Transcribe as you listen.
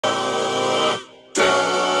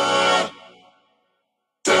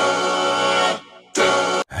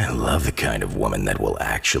kind of woman that will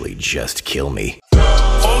actually just kill me.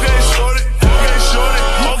 Okay, shorty, okay, shorty,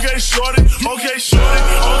 okay, shorty, okay, shorty,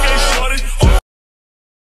 okay, shorty.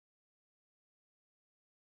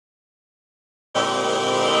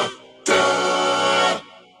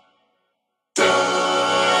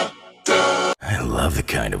 I love the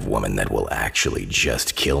kind of woman that will actually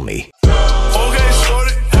just kill me. Okay,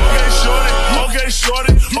 shorty, okay, shorty, okay,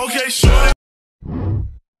 shorty, okay, shorty.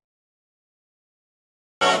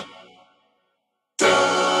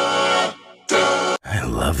 I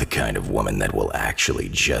love the kind of woman that will actually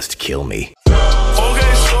just kill me.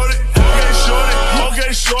 Okay, shorty, okay, shorty,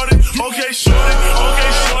 okay, shorty, okay, shorty,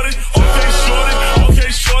 okay, shorty, okay, shorty, okay,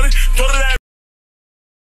 shorty. Throw that.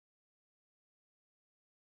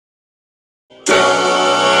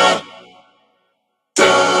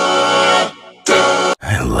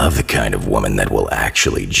 I love the kind of woman that will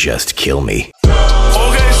actually just kill me.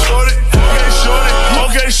 Okay, shorty, okay, shorty,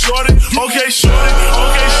 okay, shorty, okay, shorty,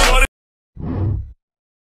 okay, shorty.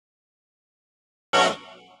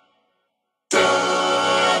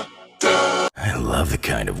 I love the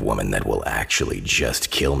kind of woman that will actually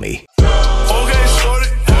just kill me. Okay, shorty,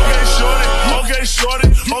 okay, shorty, okay, shorty,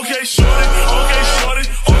 okay, shorty, okay, shorty,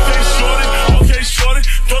 okay, shorty, okay, shorty.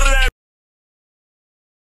 Throw that.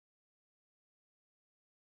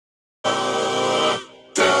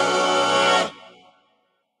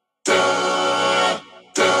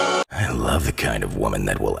 I love the kind of woman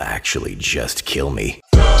that will actually just kill me.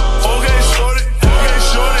 Okay, shorty, okay,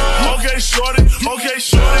 shorty, okay, shorty, okay,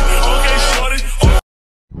 shorty, okay, shorty.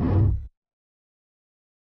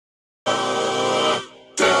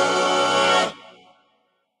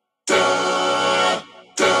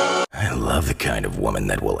 I love the kind of woman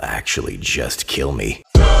that will actually just kill me.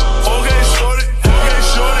 Okay, shorty, okay,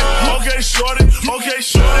 shorty, okay, shorty, okay,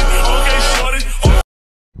 shorty, okay, shorty.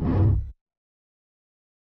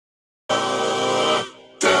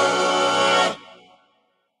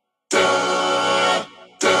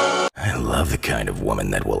 I love the kind of woman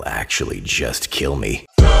that will actually just kill me.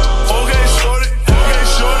 Okay, shorty, okay,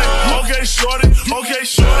 shorty, okay, shorty, okay,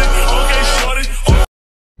 shorty, okay, shorty.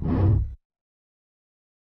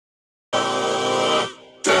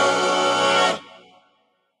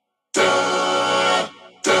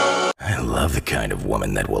 I love the kind of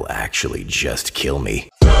woman that will actually just kill me.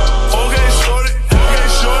 Okay, shorty, okay,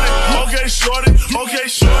 shorty, okay, shorty, okay,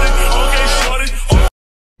 shorty, okay, shorty.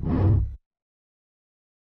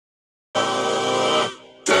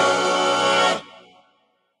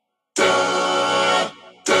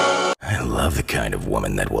 I love the kind of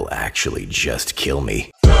woman that will actually just kill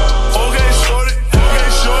me. Okay, shorty, okay,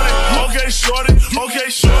 shorty, okay, shorty, okay,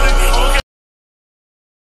 shorty, okay.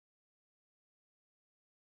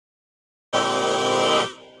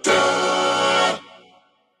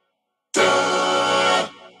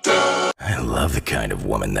 I love the kind of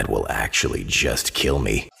woman that will actually just kill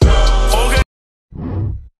me. Okay.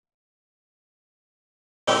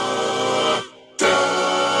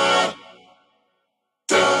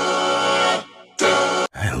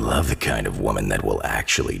 I love the kind of woman that will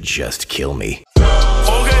actually just kill me.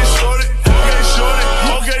 Okay, shorty, okay, shorty,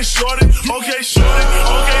 okay, shorty, okay, shorty,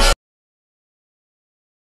 okay.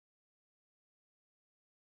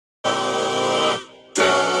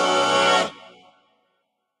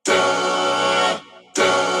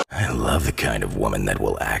 I love the kind of woman that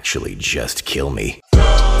will actually just kill me.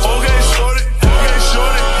 Okay, shorty, okay,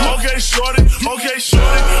 shorty, okay, shorty, okay,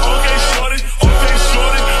 shorty, okay, shorty, okay,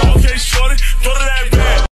 shorty, okay, shorty. Throw that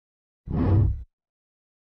back.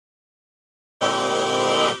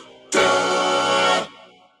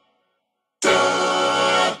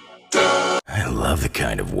 I love the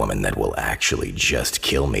kind of woman that will actually just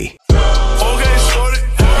kill me. Okay, shorty,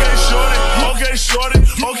 okay, shorty, okay, shorty,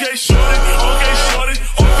 okay, shorty, okay, shorty,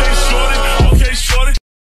 okay, shorty, okay, shorty.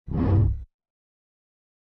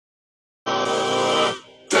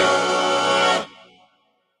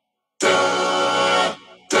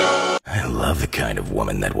 I love the kind of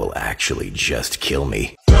woman that will actually just kill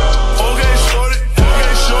me. Okay, shorty,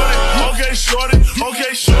 okay, shorty, okay, shorty,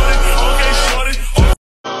 okay, shorty, okay, shorty.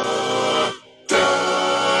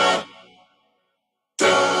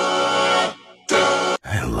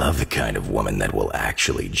 I love the kind of woman that will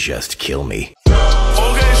actually just kill me.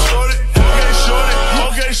 Okay, shorty, okay, shorty,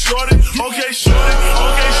 okay, shorty, okay, shorty,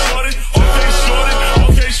 okay, shorty, okay, shorty,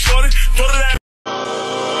 okay, shorty. Throw that.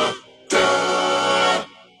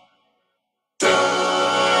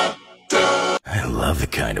 I love the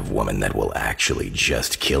kind of woman that will actually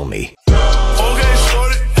just kill me. Okay,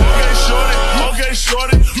 shorty, okay, shorty, okay,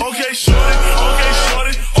 shorty, okay, shorty, okay,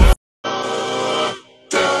 shorty.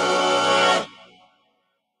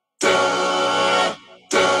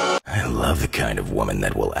 I kind of woman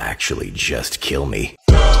that will actually just kill me.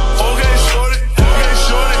 Okay, shorty, okay,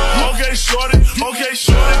 shorty, okay, shorty, okay,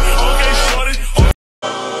 shorty, okay, shorty.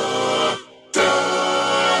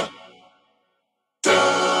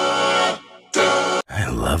 I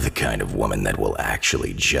love the kind of woman that will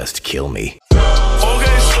actually just kill me.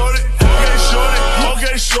 Okay, shorty, okay, shorty,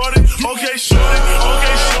 okay, shorty, okay, shorty,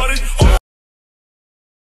 okay, shorty.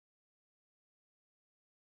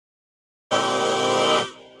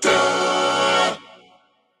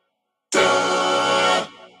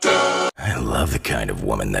 I love the kind of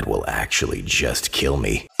woman that will actually just kill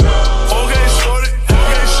me. Okay, shorty,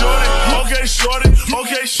 okay, shorty, okay, shorty,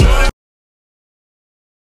 okay, shorty.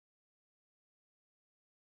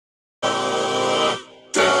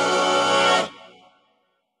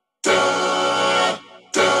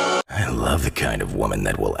 I love the kind of woman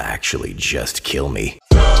that will actually just kill me.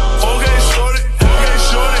 Okay, shorty, okay,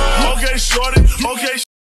 shorty, okay, shorty, okay.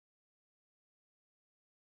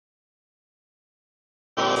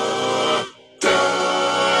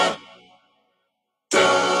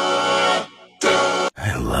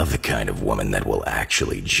 I love the kind of woman that will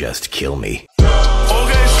actually just kill me.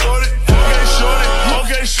 Okay, shorty, okay, shorty,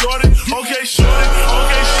 okay, shorty, okay, shorty,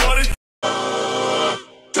 okay, shorty.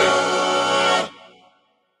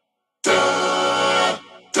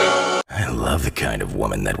 I love the kind of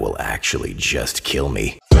woman that will actually just kill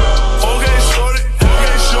me. Okay, shorty,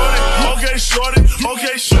 okay, shorty, okay, shorty,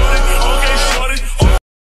 okay, shorty, okay, shorty.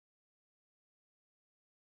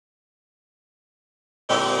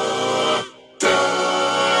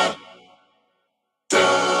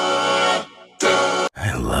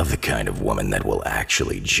 I love the kind of woman that will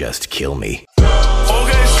actually just kill me.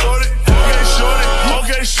 Okay, shorty, okay, shorty,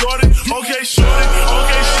 okay, shorty, okay, shorty,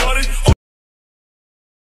 okay, shorty.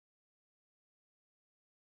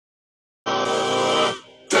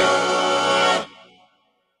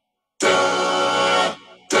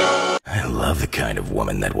 I love the kind of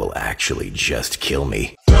woman that will actually just kill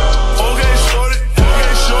me. Okay, shorty,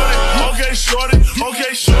 okay, shorty, okay, shorty,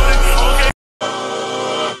 okay, shorty, okay.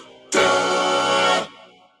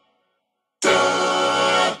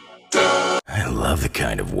 I love the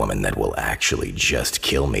kind of woman that will actually just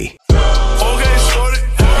kill me. Okay, shorty,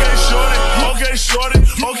 okay, shorty, okay, shorty,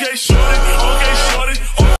 okay, shorty, okay, shorty.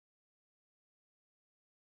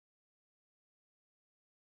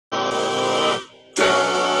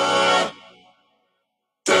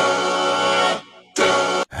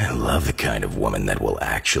 I love the kind of woman that will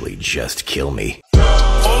actually just kill me.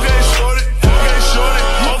 Okay, shorty, okay, shorty,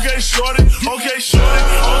 okay, shorty, okay, shorty,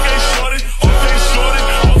 okay, shorty, okay, shorty,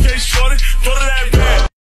 okay, shorty. Throw to that bed.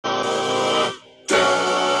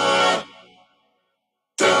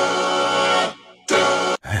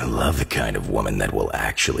 I love the kind of woman that will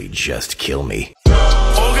actually just kill me.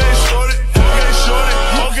 Okay, shorty, okay, shorty,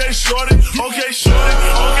 okay, shorty, okay, shorty,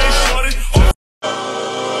 okay, shorty.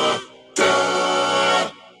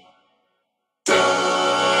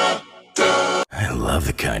 I love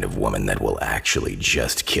the kind of woman that will actually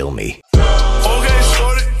just kill me.